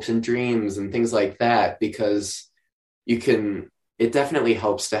similar hopes and dreams and things like that, because it definitely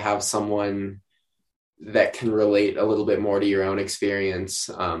helps to have someone that can relate a little bit more to your own experience,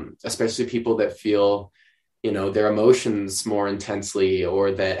 especially people that feel, their emotions more intensely,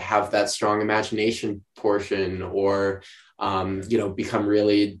 or that have that strong imagination portion, or, become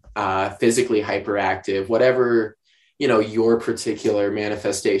really physically hyperactive, whatever, your particular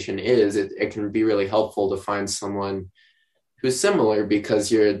manifestation is. It can be really helpful to find someone who's similar,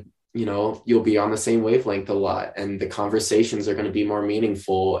 because you'll be on the same wavelength a lot, and the conversations are going to be more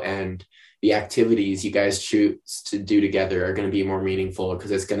meaningful, and the activities you guys choose to do together are going to be more meaningful,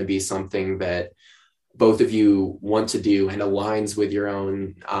 because it's going to be something that both of you want to do and aligns with your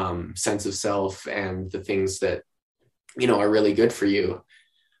own sense of self and the things that, are really good for you.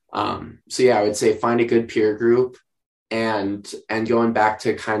 So yeah, I would say find a good peer group, and going back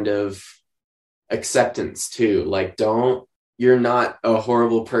to kind of acceptance too. Like, you're not a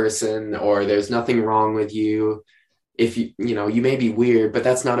horrible person, or there's nothing wrong with you. If you may be weird, but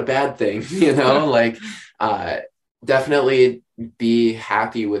that's not a bad thing, like, definitely be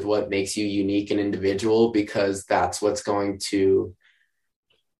happy with what makes you unique and individual, because that's what's going to,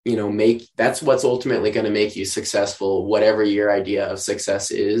 that's what's ultimately going to make you successful. Whatever your idea of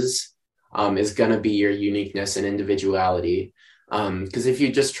success is going to be your uniqueness and individuality. Because if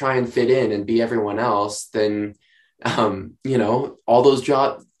you just try and fit in and be everyone else, then, all those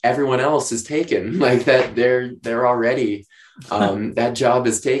jobs, everyone else is taken, like that. They're already, that job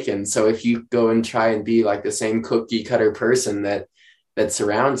is taken. So if you go and try and be like the same cookie cutter person that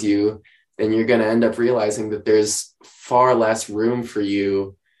surrounds you, then you're going to end up realizing that there's far less room for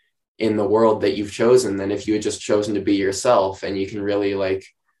you in the world that you've chosen than if you had just chosen to be yourself, and you can really like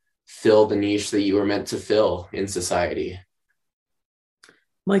fill the niche that you were meant to fill in society.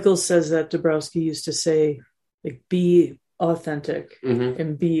 Michael says that Dabrowski used to say, like, be authentic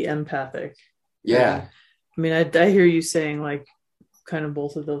and be empathic. Yeah. And, I mean, I hear you saying like kind of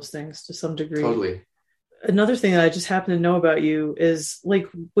both of those things to some degree. Totally. Another thing that I just happen to know about you is like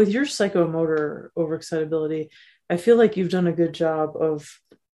with your psychomotor overexcitability, I feel like you've done a good job of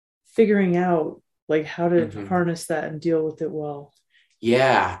figuring out like how to harness that and deal with it well.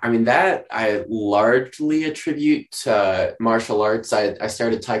 Yeah, I mean, that I largely attribute to martial arts. I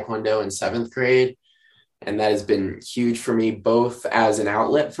started Taekwondo in 7th grade, and that has been huge for me, both as an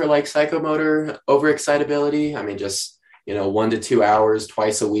outlet for like psychomotor overexcitability. I mean, just, 1 to 2 hours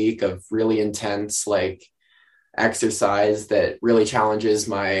twice a week of really intense like exercise that really challenges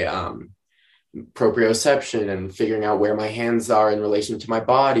my proprioception and figuring out where my hands are in relation to my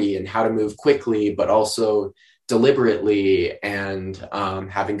body and how to move quickly, but also deliberately, and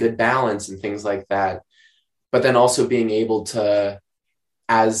having good balance and things like that. But then also being able to,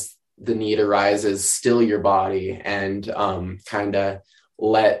 as the need arises, still your body and kind of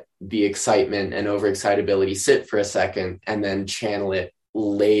let the excitement and overexcitability sit for a second and then channel it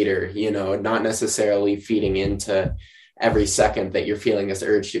later, not necessarily feeding into every second that you're feeling this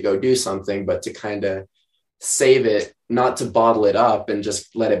urge to go do something, but to kind of save it, not to bottle it up and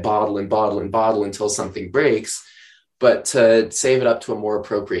just let it bottle and bottle and bottle until something breaks, but to save it up to a more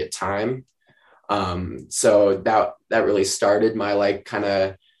appropriate time. So that really started my like kind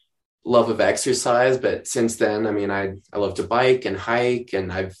of love of exercise. But since then, I mean, I love to bike and hike,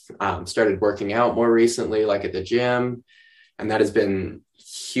 and I've started working out more recently, like at the gym. And that has been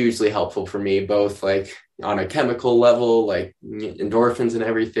hugely helpful for me, both like on a chemical level, like endorphins and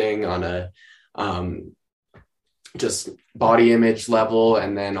everything, on a just body image level,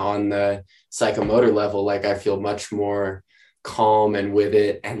 and then on the psychomotor level, like I feel much more calm and with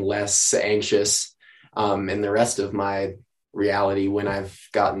it and less anxious in the rest of my reality when I've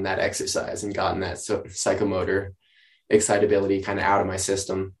gotten that exercise and gotten that psychomotor excitability kind of out of my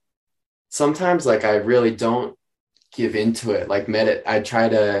system. Sometimes like I really don't give into it, like I try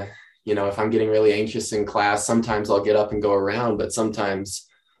to, if I'm getting really anxious in class, sometimes I'll get up and go around, but sometimes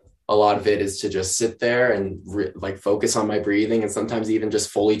a lot of it is to just sit there and like focus on my breathing, and sometimes even just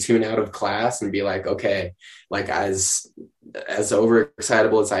fully tune out of class and be like, okay, like as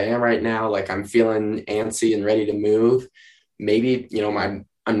overexcitable as I am right now, like I'm feeling antsy and ready to move. Maybe, I'm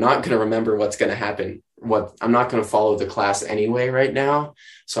not going to remember what's going to happen. I'm not going to follow the class anyway right now.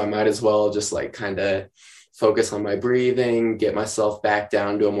 So I might as well just like kind of focus on my breathing, get myself back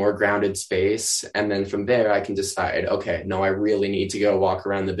down to a more grounded space. And then from there, I can decide, okay, no, I really need to go walk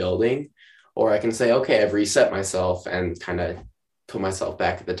around the building. Or I can say, okay, I've reset myself and kind of put myself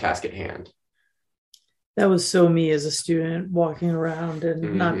back at the task at hand. That was so me as a student, walking around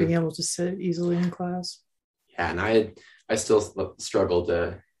and not being able to sit easily in class. Yeah, and I still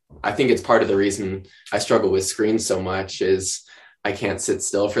struggle I think it's part of the reason I struggle with screens so much is I can't sit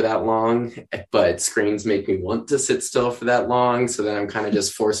still for that long, but screens make me want to sit still for that long. So then I'm kind of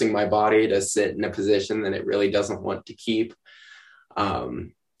just forcing my body to sit in a position that it really doesn't want to keep.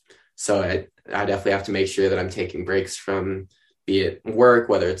 So I definitely have to make sure that I'm taking breaks from, be it work,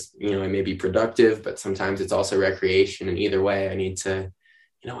 whether it's, it may be productive, but sometimes it's also recreation. And either way, I need to,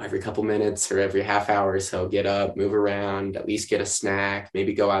 every couple minutes or every half hour or so, get up, move around, at least get a snack,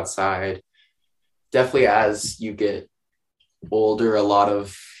 maybe go outside. Definitely as you get older, a lot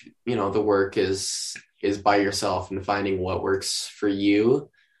of, the work is by yourself and finding what works for you.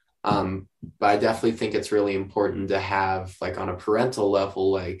 But I definitely think it's really important to have, like, on a parental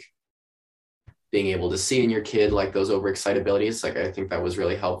level, like being able to see in your kid, like those overexcitabilities. Like, I think that was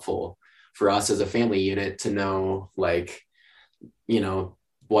really helpful for us as a family unit to know, like,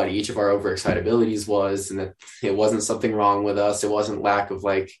 what each of our overexcitabilities was, and that it wasn't something wrong with us. It wasn't lack of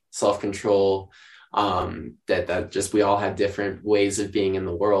like self-control, that just, we all had different ways of being in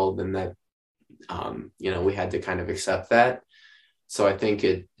the world, and that, we had to kind of accept that. So I think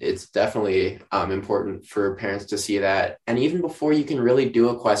it's definitely important for parents to see that. And even before you can really do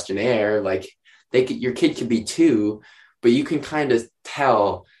a questionnaire, like your kid could be 2, but you can kind of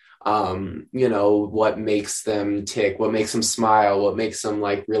tell, what makes them tick, what makes them smile, what makes them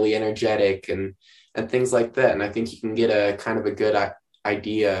like really energetic and things like that. And I think you can get a kind of a good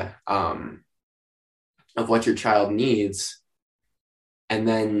idea of what your child needs, and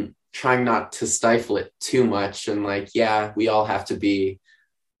then trying not to stifle it too much. And like, yeah, we all have to be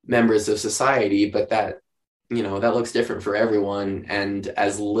members of society, but that, that looks different for everyone. And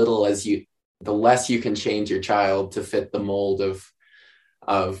the less you can change your child to fit the mold of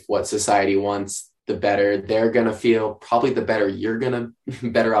of what society wants, the better they're going to feel, probably the better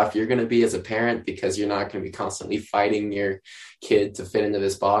better off you're going to be as a parent, because you're not going to be constantly fighting your kid to fit into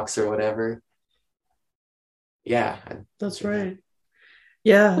this box or whatever. Yeah. That's right.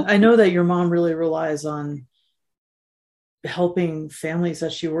 Yeah, I know that your mom really relies on helping families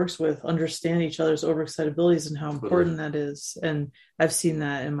that she works with understand each other's overexcitabilities and how important that is. And I've seen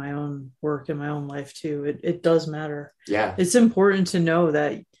that in my own work, in my own life too. It does matter. Yeah. It's important to know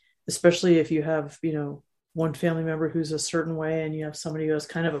that, especially if you have, one family member who's a certain way and you have somebody who has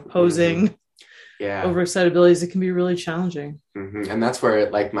kind of opposing overexcitabilities, it can be really challenging. And that's where,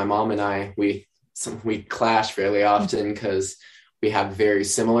 like, my mom and I, we clash fairly often because we have very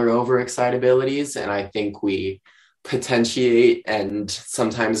similar overexcitabilities, and I think we potentiate and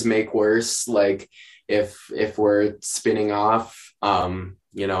sometimes make worse. Like if we're spinning off, and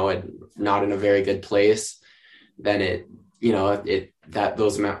not in a very good place, then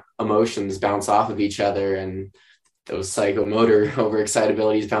those emotions bounce off of each other, and those psychomotor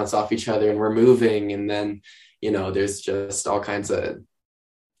overexcitabilities bounce off each other, and we're moving, and then there's just all kinds of,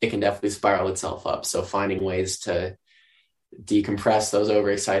 it can definitely spiral itself up. So finding ways to decompress those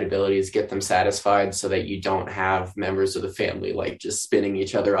overexcitabilities, get them satisfied, so that you don't have members of the family like just spinning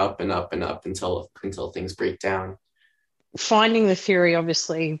each other up and up and up until things break down. Finding the theory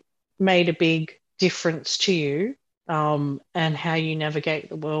obviously made a big difference to you, and how you navigate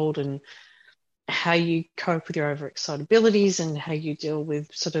the world and how you cope with your overexcitabilities and how you deal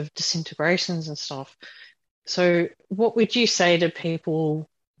with sort of disintegrations and stuff. So what would you say to people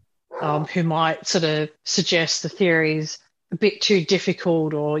who might sort of suggest the theories a bit too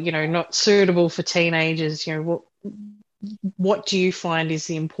difficult, or not suitable for teenagers? What do you find is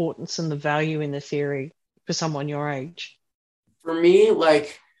the importance and the value in the theory for someone your age? For me,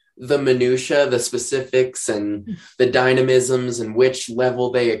 like the minutia, the specifics, and the dynamisms, and which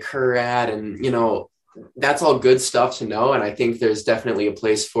level they occur at, and that's all good stuff to know, and I think there's definitely a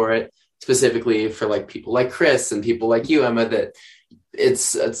place for it, specifically for like people like Chris and people like you, Emma, that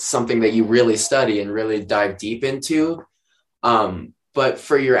it's something that you really study and really dive deep into. But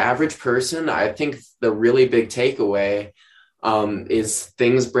for your average person, I think the really big takeaway is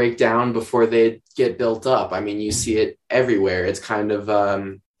things break down before they get built up. I mean, you see it everywhere. It's kind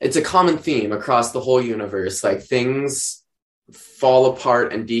of, it's a common theme across the whole universe. Like things fall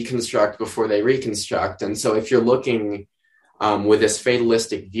apart and deconstruct before they reconstruct. And so if you're looking with this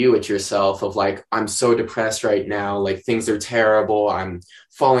fatalistic view at yourself of like, I'm so depressed right now, like things are terrible, I'm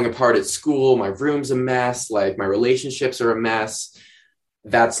falling apart at school, my room's a mess, like my relationships are a mess,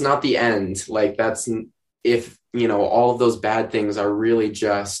 that's not the end. Like that's, if all of those bad things are really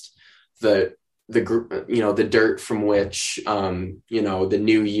just the dirt from which the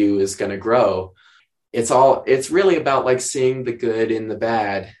new you is going to grow. It's really about like seeing the good in the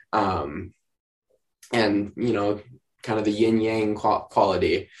bad, and kind of the yin yang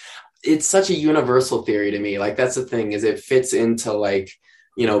quality. It's such a universal theory to me. Like that's the thing, is it fits into like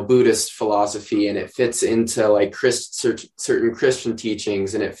Buddhist philosophy, and it fits into like certain Christian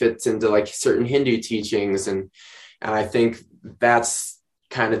teachings, and it fits into like certain Hindu teachings, and I think that's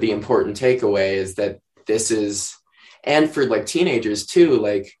kind of the important takeaway, is that this is, and for like teenagers too,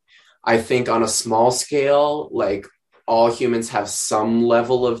 like I think on a small scale, like all humans have some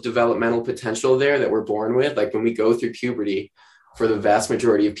level of developmental potential there that we're born with. Like when we go through puberty, for the vast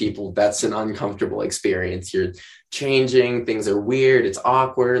majority of people, that's an uncomfortable experience. You're changing, things are weird, it's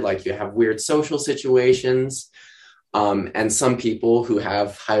awkward, like you have weird social situations. And some people who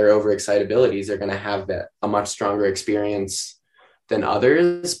have higher overexcitabilities are going to have a much stronger experience than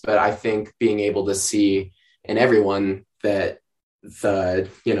others. But I think being able to see in everyone that the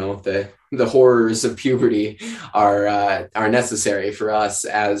horrors of puberty are necessary for us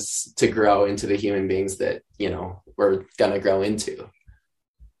as to grow into the human beings that we're gonna grow into.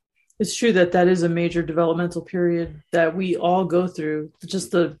 It's true that is a major developmental period that we all go through.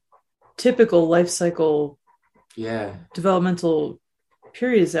 Just the typical life cycle, developmental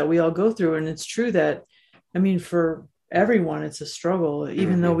periods that we all go through, and it's true that, I mean, for everyone, it's a struggle,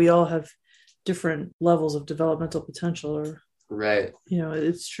 even though we all have different levels of developmental potential, or right.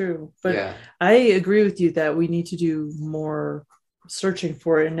 It's true. But I agree with you that we need to do more searching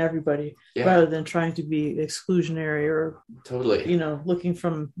for it in everybody, rather than trying to be exclusionary or totally, looking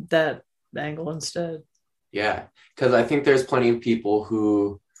from that angle instead. Yeah, because I think there's plenty of people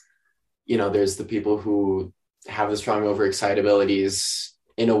who, there's the people who have the strong overexcitabilities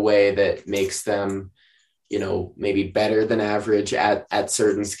in a way that makes them, maybe better than average at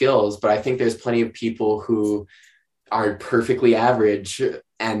certain skills. But I think there's plenty of people who are perfectly average,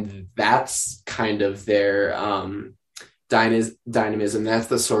 and that's kind of their dynamism, that's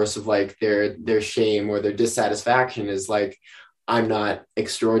the source of like their shame or their dissatisfaction, is like, I'm not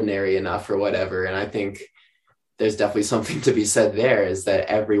extraordinary enough or whatever. And I think there's definitely something to be said there, is that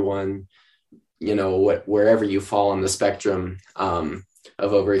everyone, you know, wherever you fall on the spectrum of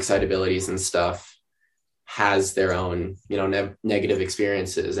overexcitabilities and stuff, has their own, you know, negative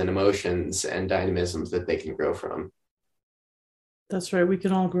experiences and emotions and dynamisms that they can grow from. That's right. We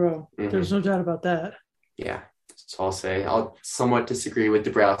can all grow. Mm-hmm. There's no doubt about that. Yeah. So I'll say I'll somewhat disagree with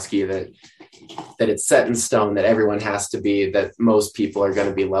Dabrowski that it's set in stone that everyone has to be, that most people are going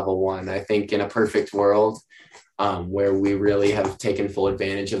to be level 1. I think in a perfect world where we really have taken full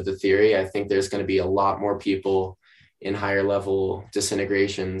advantage of the theory, I think there's going to be a lot more people in higher level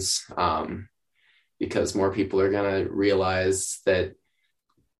disintegrations, because more people are going to realize that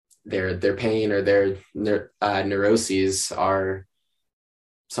their pain or their neuroses are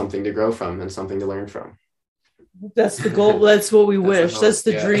something to grow from and something to learn from. That's the goal. That's what we wish. That's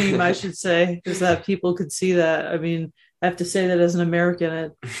the yeah. dream, I should say, is that people could see that. I mean, I have to say that as an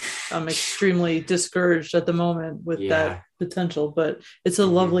American, I'm extremely discouraged at the moment with that potential, but it's a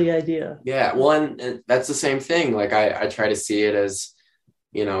lovely idea. Yeah. Well, and that's the same thing. Like I try to see it as,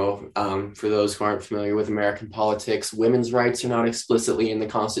 you know, for those who aren't familiar with American politics, women's rights are not explicitly in the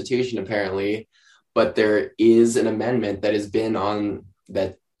Constitution, apparently, but there is an amendment that has been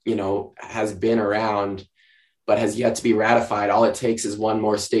around, but has yet to be ratified. All it takes is one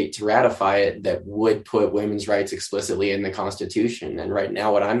more state to ratify it that would put women's rights explicitly in the Constitution. And right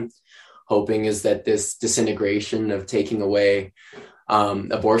now, what I'm hoping is that this disintegration of taking away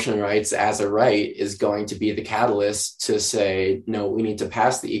abortion rights as a right is going to be the catalyst to say, no, we need to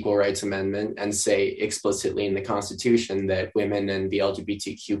pass the Equal Rights Amendment and say explicitly in the Constitution that women and the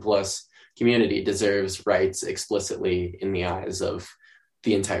LGBTQ plus community deserves rights explicitly in the eyes of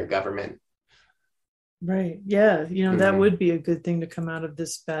the entire government. Right. Yeah. You know, that would be a good thing to come out of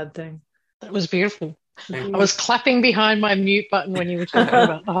this bad thing. That was beautiful. I was clapping behind my mute button when you were talking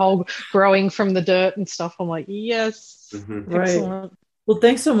about the whole growing from the dirt and stuff. I'm like, yes. Mm-hmm. Right. Well,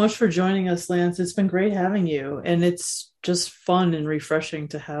 thanks so much for joining us, Lance. It's been great having you. And it's just fun and refreshing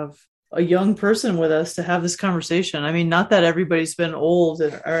to have a young person with us to have this conversation. I mean, not that everybody's been old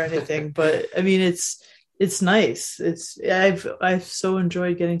or anything, but I mean, it's nice. I've so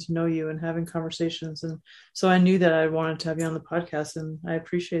enjoyed getting to know you and having conversations. And so I knew that I wanted to have you on the podcast, and I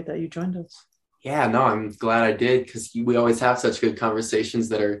appreciate that you joined us. Yeah, no, I'm glad I did, because we always have such good conversations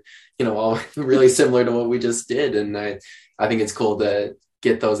that are, you know, all really similar to what we just did. And I think it's cool to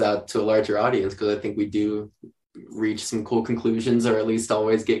get those out to a larger audience, because I think we do reach some cool conclusions, or at least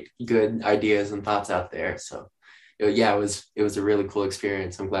always get good ideas and thoughts out there. So yeah, it was a really cool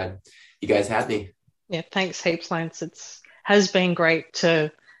experience. I'm glad you guys had me. Yeah, thanks heaps, Lance. Has been great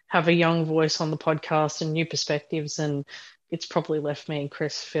to have a young voice on the podcast and new perspectives, and it's probably left me and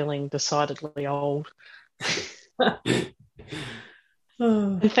Chris feeling decidedly old.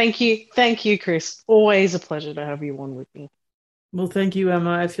 And thank you, Chris. Always a pleasure to have you on with me. Well, thank you,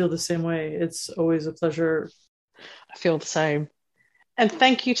 Emma. I feel the same way. It's always a pleasure. I feel the same. And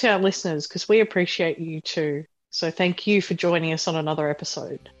thank you to our listeners, because we appreciate you too. So thank you for joining us on another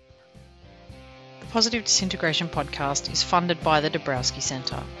episode. The Positive Disintegration podcast is funded by the Dabrowski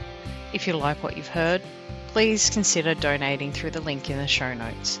Centre. If you like what you've heard, please consider donating through the link in the show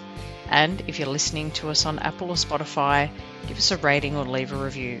notes. And if you're listening to us on Apple or Spotify, give us a rating or leave a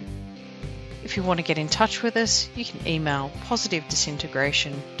review. If you want to get in touch with us, you can email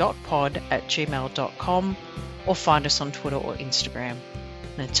positivedisintegration.pod@gmail.com or find us on Twitter or Instagram.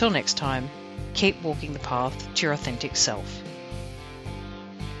 And until next time, keep walking the path to your authentic self.